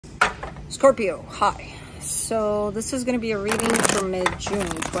Scorpio, hi. So this is going to be a reading for mid-June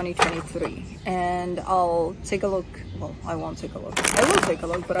 2023, and I'll take a look. Well, I won't take a look. I will take a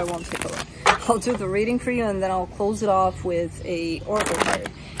look, but I won't take a look. I'll do the reading for you, and then I'll close it off with a oracle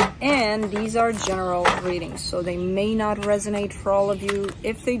card. And these are general readings, so they may not resonate for all of you.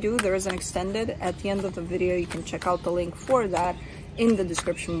 If they do, there is an extended at the end of the video. You can check out the link for that in the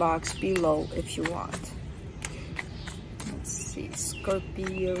description box below if you want. Let's see,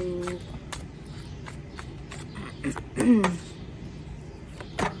 Scorpio.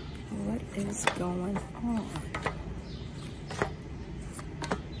 What is going on?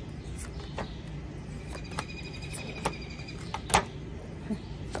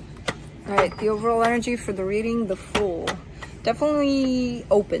 Alright, the overall energy for the reading, the Fool. Definitely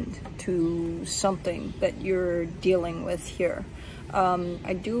opened to something that you're dealing with here.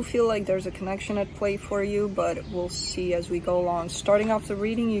 I do feel like there's a connection at play for you, but we'll see as we go along. Starting off the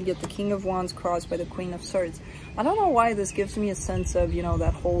reading, you get the King of Wands crossed by the Queen of Swords. I don't know why this gives me a sense of, you know,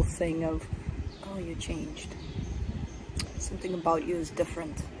 that whole thing of, oh, you changed. Something about you is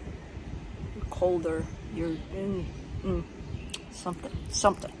different. You're colder. You're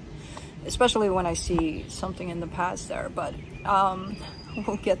something. Especially when I see something in the past there, but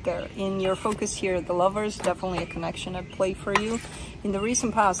we'll get there. In your focus here, the Lovers, definitely a connection at play for you. In the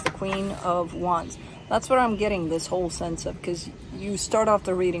recent past, the Queen of Wands. That's what I'm getting this whole sense of, because you start off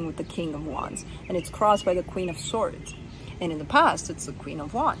the reading with the King of Wands, and it's crossed by the Queen of Swords. And in the past, it's the Queen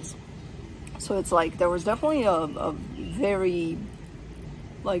of Wands. So it's like there was definitely a very,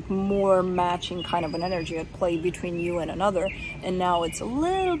 like, more matching kind of an energy at play between you and another. And now it's a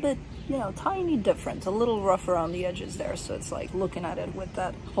little bit, you know, tiny different, a little rough around the edges there. So it's like looking at it with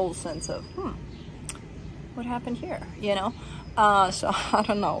that whole sense of, what happened here, you know? So I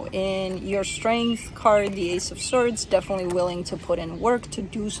don't know. In your Strength card, the Ace of Swords, definitely willing to put in work to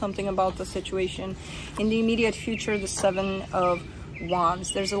do something about the situation. In the immediate future, the Seven of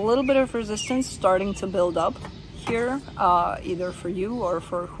Wands. There's a little bit of resistance starting to build up here, either for you or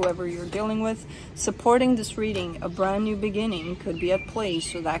for whoever you're dealing with. Supporting this reading, a brand new beginning could be at play,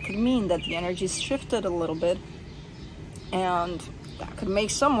 so that could mean that the energy's shifted a little bit, and that could make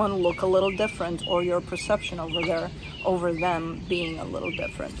someone look a little different, or your perception over them being a little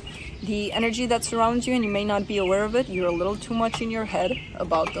different. The energy that surrounds you, and you may not be aware of it, you're a little too much in your head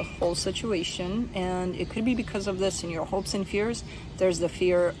about the whole situation, and it could be because of this. In your hopes and fears, there's the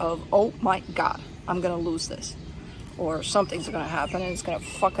fear of, oh my God, I'm gonna lose this, or something's gonna happen and it's gonna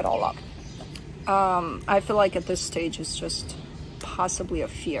fuck it all up. I feel like at this stage it's just possibly a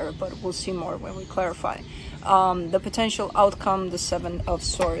fear, but we'll see more when we clarify. The potential outcome, the Seven of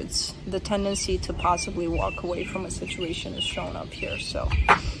Swords. The tendency to possibly walk away from a situation is shown up here, so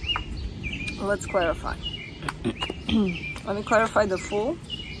let's clarify. Let me clarify the Fool.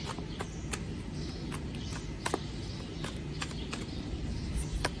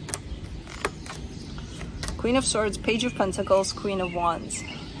 Queen of Swords, Page of Pentacles, Queen of Wands.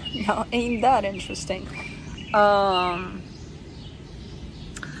 Now, ain't that interesting?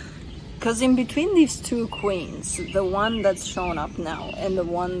 Because in between these two queens, the one that's shown up now and the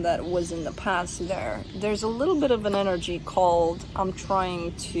one that was in the past there's a little bit of an energy called, I'm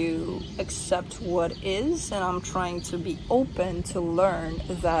trying to accept what is, and I'm trying to be open to learn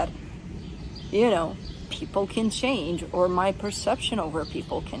that, you know, people can change, or my perception over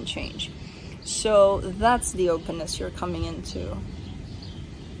people can change. So that's the openness you're coming into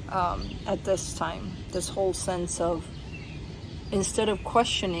at this time. This whole sense of, instead of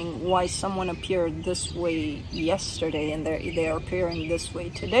questioning why someone appeared this way yesterday and they are appearing this way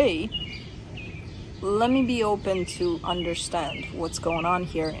today, let me be open to understand what's going on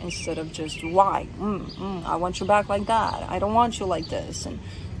here, instead of just why. I want you back like that. I don't want you like this. And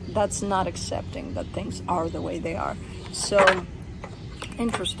that's not accepting that things are the way they are. So,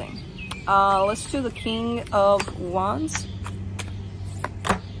 interesting. Let's do the King of Wands.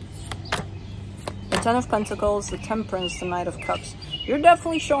 The Ten of Pentacles, the Temperance, the Knight of Cups. You're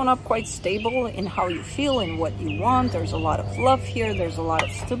definitely showing up quite stable in how you feel and what you want. There's a lot of love here. There's a lot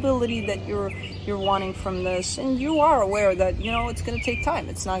of stability that you're wanting from this. And you are aware that, you know, it's going to take time.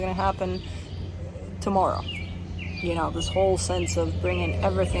 It's not going to happen tomorrow. You know, this whole sense of bringing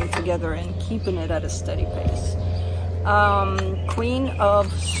everything together and keeping it at a steady pace. Queen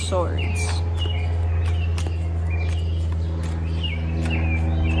of Swords.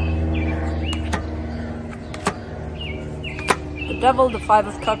 The Devil, the Five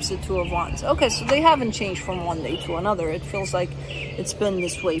of Cups, the Two of Wands. Okay, so they haven't changed from one day to another. It feels like it's been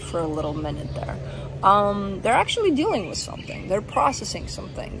this way for a little minute there. they're actually dealing with something. They're processing some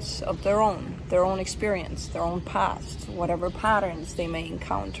things of their own experience, their own past, whatever patterns they may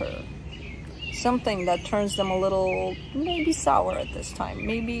encounter something that turns them a little, maybe sour at this time,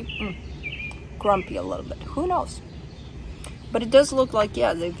 maybe grumpy a little bit, who knows. But it does look like,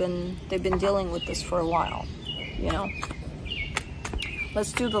 yeah, they've been dealing with this for a while, you know.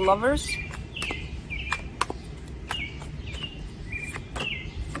 Let's do the Lovers.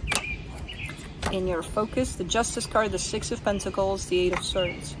 In your focus, the Justice card, the Six of Pentacles, the Eight of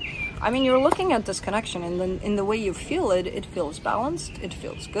Swords. I mean, you're looking at this connection, and then in the way you feel it, it feels balanced, it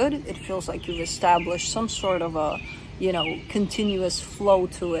feels good, it feels like you've established some sort of a, you know, continuous flow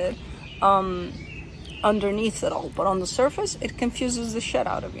to it underneath it all. But on the surface, it confuses the shit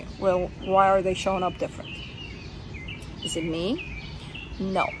out of you. Well, why are they showing up different? Is it me?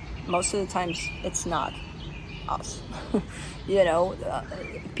 No. Most of the times, it's not us. You know,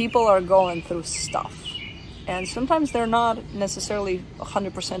 people are going through stuff. And sometimes they're not necessarily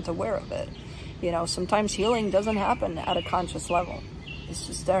 100% aware of it. You know, sometimes healing doesn't happen at a conscious level. It's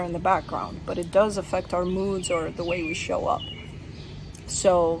just there in the background. But it does affect our moods or the way we show up.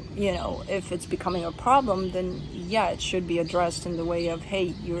 So, you know, if it's becoming a problem, then yeah, it should be addressed in the way of,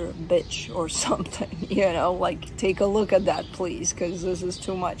 hey, you're a bitch or something. You know, like, take a look at that, please, because this is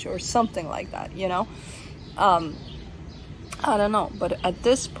too much, or something like that, you know? I don't know, but at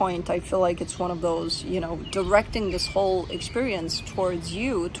this point, I feel like it's one of those, you know, directing this whole experience towards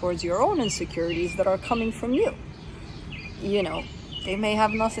you, towards your own insecurities that are coming from you. You know, they may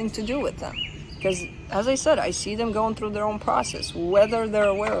have nothing to do with them. Because, as I said, I see them going through their own process, whether they're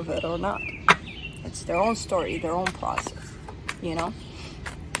aware of it or not. It's their own story, their own process, you know?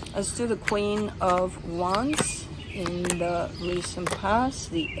 Let's do the Queen of Wands. In the recent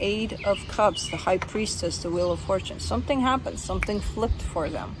past, the Eight of Cups, the High Priestess, the Wheel of Fortune. Something happened, something flipped for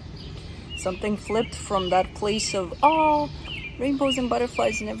them. Something flipped from that place of, oh, rainbows and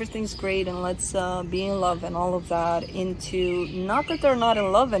butterflies and everything's great and let's be in love and all of that, into, not that they're not in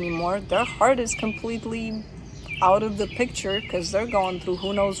love anymore, their heart is completely out of the picture because they're going through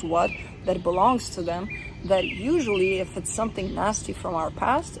who knows what that belongs to them, that usually if it's something nasty from our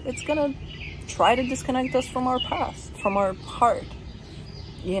past, it's gonna try to disconnect us from our past, from our heart,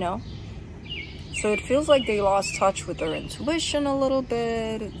 you know? So it feels like they lost touch with their intuition a little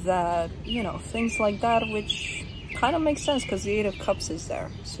bit, that, you know, things like that, which kind of makes sense because the Eight of Cups is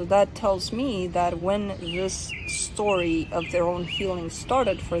there. So that tells me that when this story of their own healing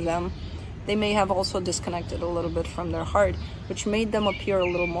started for them, they may have also disconnected a little bit from their heart, which made them appear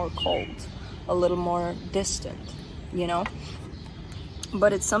a little more cold, a little more distant, you know?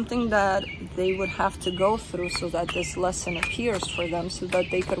 But it's something that they would have to go through so that this lesson appears for them, so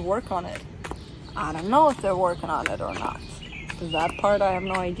that they could work on it. I don't know if they're working on it or not. That part, I have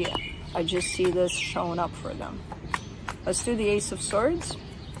no idea. I just see this showing up for them. Let's do the Ace of Swords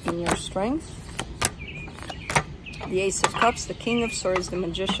in your strength. The Ace of Cups, the King of Swords, the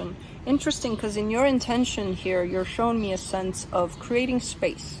Magician. Interesting, because in your intention here, you're showing me a sense of creating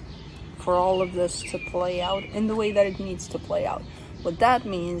space for all of this to play out in the way that it needs to play out. What that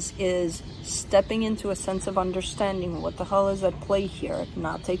means is stepping into a sense of understanding what the hell is at play here,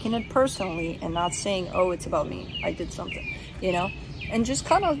 not taking it personally and not saying, oh, it's about me, I did something, you know? And just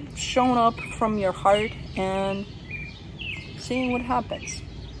kind of showing up from your heart and seeing what happens.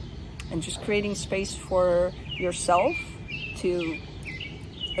 And just creating space for yourself to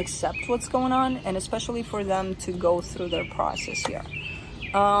accept what's going on, and especially for them to go through their process here.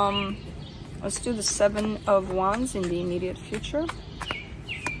 Let's do the Seven of Wands in the immediate future.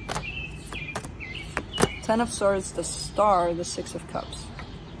 Ten of Swords, the Star, the Six of Cups.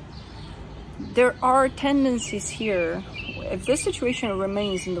 There are tendencies here, if this situation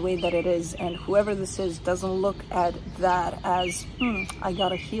remains in the way that it is, and whoever this is doesn't look at that as, I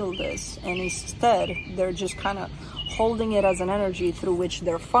gotta heal this, and instead they're just kind of holding it as an energy through which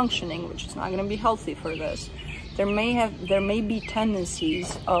they're functioning, which is not going to be healthy for this. There may be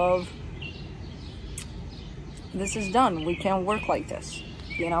tendencies of, this is done, we can't work like this,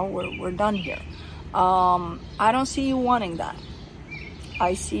 you know, we're done here. I don't see you wanting that.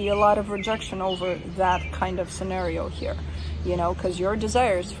 I see a lot of rejection over that kind of scenario here, you know, because your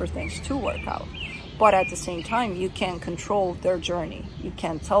desires for things to work out. But at the same time, you can't control their journey. You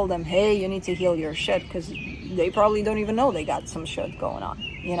can't tell them, hey, you need to heal your shit, because they probably don't even know they got some shit going on,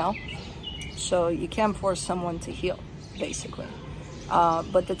 you know? So you can't force someone to heal, basically.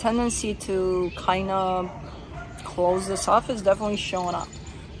 But the tendency to kind of close this off is definitely showing up.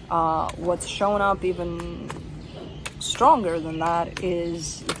 What's showing up even stronger than that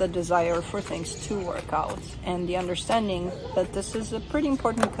is the desire for things to work out, and the understanding that this is a pretty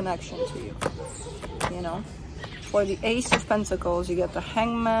important connection to you, you know. For the Ace of Pentacles, you get the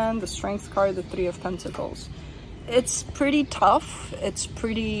Hangman, the Strength card, the Three of Pentacles. It's pretty tough. It's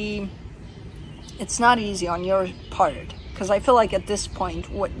pretty it's not easy on your part, because I feel like at this point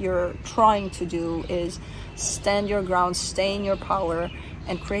what you're trying to do is stand your ground, stay in your power,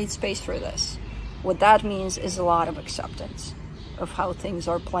 and create space for this. What that means is a lot of acceptance of how things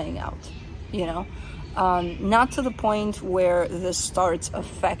are playing out, you know. Not to the point where this starts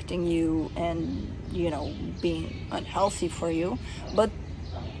affecting you and, you know, being unhealthy for you, but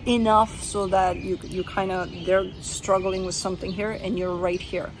enough so that you kind of, they're struggling with something here and you're right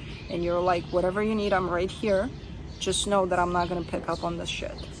here, and you're like, whatever you need, I'm right here. Just know that I'm not going to pick up on this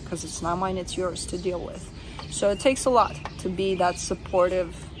shit, because it's not mine, it's yours to deal with. So it takes a lot to be that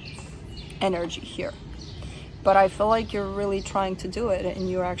supportive energy here. But I feel like you're really trying to do it, and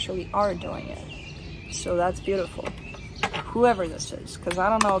you actually are doing it. So that's beautiful. Whoever this is, because I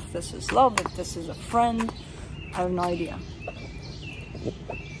don't know if this is love, if this is a friend, I have no idea.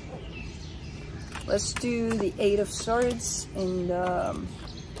 Let's do the Eight of Swords in the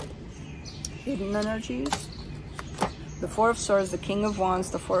hidden energies. The Four of Swords, the King of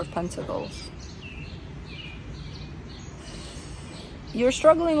Wands, the Four of Pentacles. You're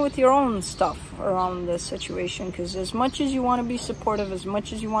struggling with your own stuff around this situation, because as much as you want to be supportive, as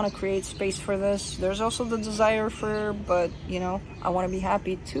much as you want to create space for this, there's also the desire for, but, you know, I want to be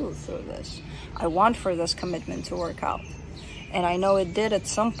happy too through this. I want for this commitment to work out. And I know it did at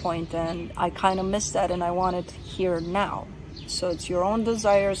some point, and I kind of missed that, and I want it here now. So it's your own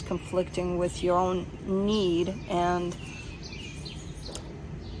desires conflicting with your own need, and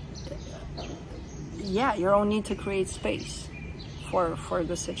yeah, your own need to create space for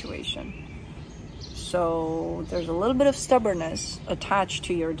the situation. So there's a little bit of stubbornness attached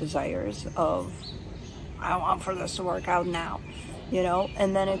to your desires of, I want for this to work out now, you know,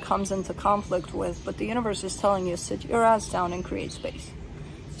 and then it comes into conflict with, but the universe is telling you, sit your ass down and create space.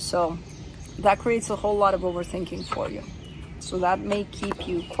 So that creates a whole lot of overthinking for you. So that may keep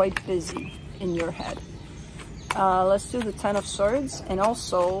you quite busy in your head. Let's do the Ten of Swords, and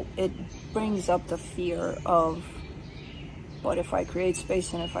also it brings up the fear of, what if I create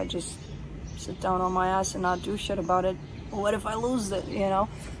space and if I just sit down on my ass and not do shit about it, what if I lose it, you know?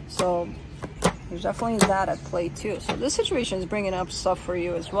 So there's definitely that at play too. So this situation is bringing up stuff for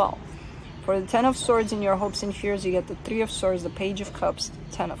you as well. For the Ten of Swords in your hopes and fears, you get the Three of Swords, the Page of Cups,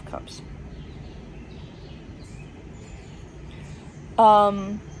 Ten of Cups.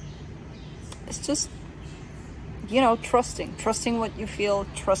 It's just, you know, trusting what you feel,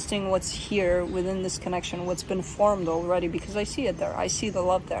 trusting what's here within this connection, what's been formed already, because I see it there. I see the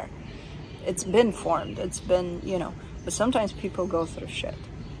love there. It's been formed. It's been, you know, but sometimes people go through shit.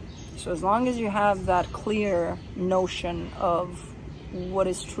 So as long as you have that clear notion of what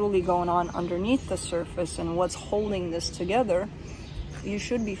is truly going on underneath the surface and what's holding this together, you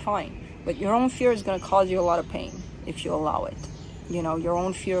should be fine. But your own fear is going to cause you a lot of pain if you allow it. You know, your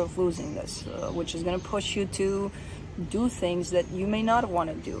own fear of losing this, which is going to push you to do things that you may not want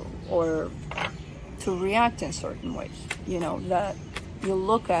to do, or to react in certain ways, you know, that you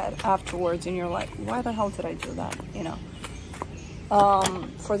look at afterwards and you're like, why the hell did I do that, you know?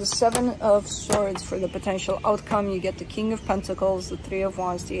 For the Seven of Swords, for the potential outcome, you get the King of Pentacles, the Three of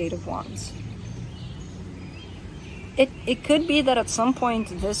Wands, the Eight of Wands. It could be that at some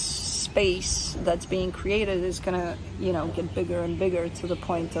point this space that's being created is gonna, you know, get bigger and bigger to the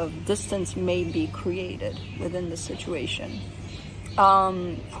point of distance may be created within the situation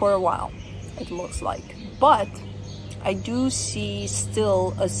for a while, it looks like. But I do see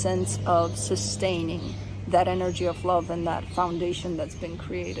still a sense of sustaining that energy of love and that foundation that's been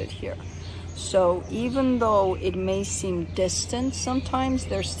created here. So even though it may seem distant sometimes,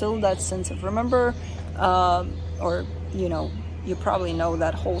 there's still that sense of, remember, or, you know, you probably know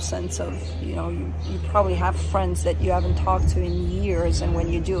that whole sense of, you know, you probably have friends that you haven't talked to in years, and when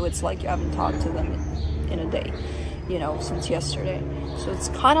you do, it's like you haven't talked to them in a day, you know, since yesterday. So it's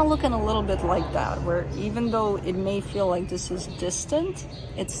kind of looking a little bit like that, where even though it may feel like this is distant,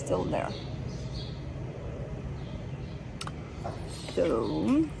 it's still there.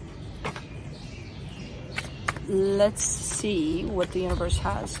 So let's see what the universe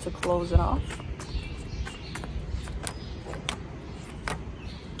has to close it off.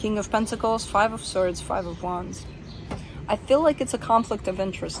 King of Pentacles, Five of Swords, Five of Wands. I feel like it's a conflict of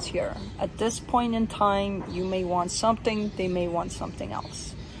interest here. At this point in time, you may want something, they may want something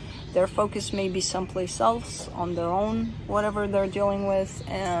else. Their focus may be someplace else on their own, whatever they're dealing with,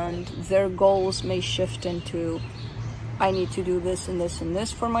 and their goals may shift into, I need to do this and this and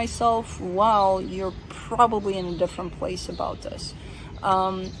this for myself, while you're probably in a different place about this.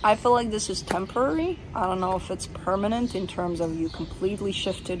 I feel like this is temporary. I don't know if it's permanent in terms of you completely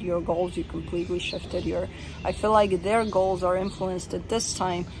shifted your goals, you completely shifted your... I feel like their goals are influenced at this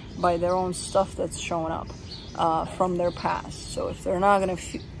time by their own stuff that's showing up from their past. So if they're not going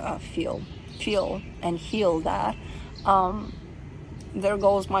to feel and heal that, their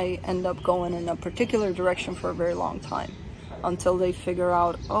goals might end up going in a particular direction for a very long time until they figure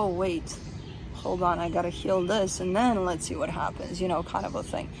out, oh wait, hold on, I gotta heal this, and then let's see what happens, you know, kind of a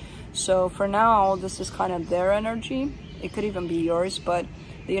thing. So for now, this is kind of their energy. It could even be yours, but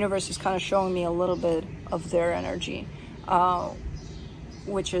the universe is kind of showing me a little bit of their energy,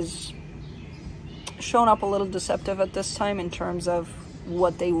 which is shown up a little deceptive at this time in terms of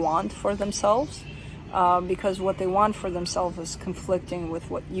what they want for themselves, because what they want for themselves is conflicting with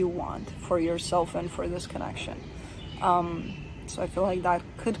what you want for yourself and for this connection. So I feel like that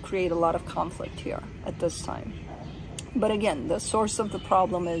could create a lot of conflict here at this time. But again, the source of the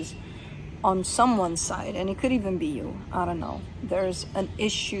problem is on someone's side, and it could even be you. I don't know. There's an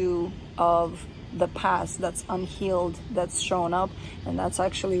issue of the past that's unhealed, that's shown up, and that's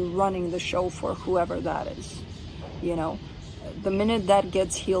actually running the show for whoever that is. You know, the minute that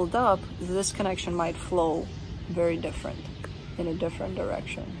gets healed up, this connection might flow very different, in a different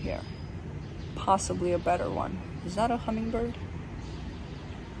direction here. Possibly a better one. Is that a hummingbird?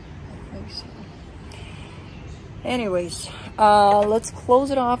 I think so. Anyways, let's close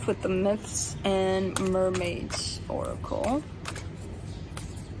it off with the Myths and Mermaids Oracle.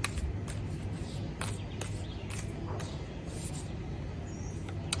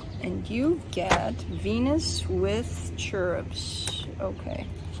 And you get Venus with Cherubs. Okay.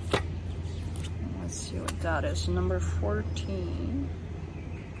 Let's see what that is. Number 14.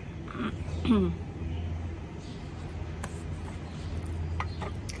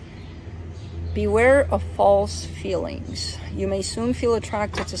 Beware of false feelings. You may soon feel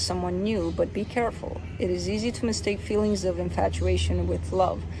attracted to someone new, but be careful. It is easy to mistake feelings of infatuation with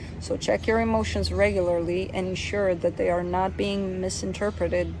love, so check your emotions regularly and ensure that they are not being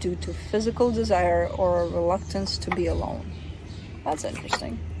misinterpreted due to physical desire or a reluctance to be alone. That's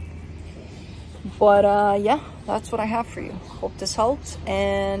interesting. But yeah, that's what I have for you. Hope this helped,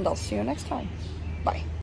 and I'll see you next time. Bye.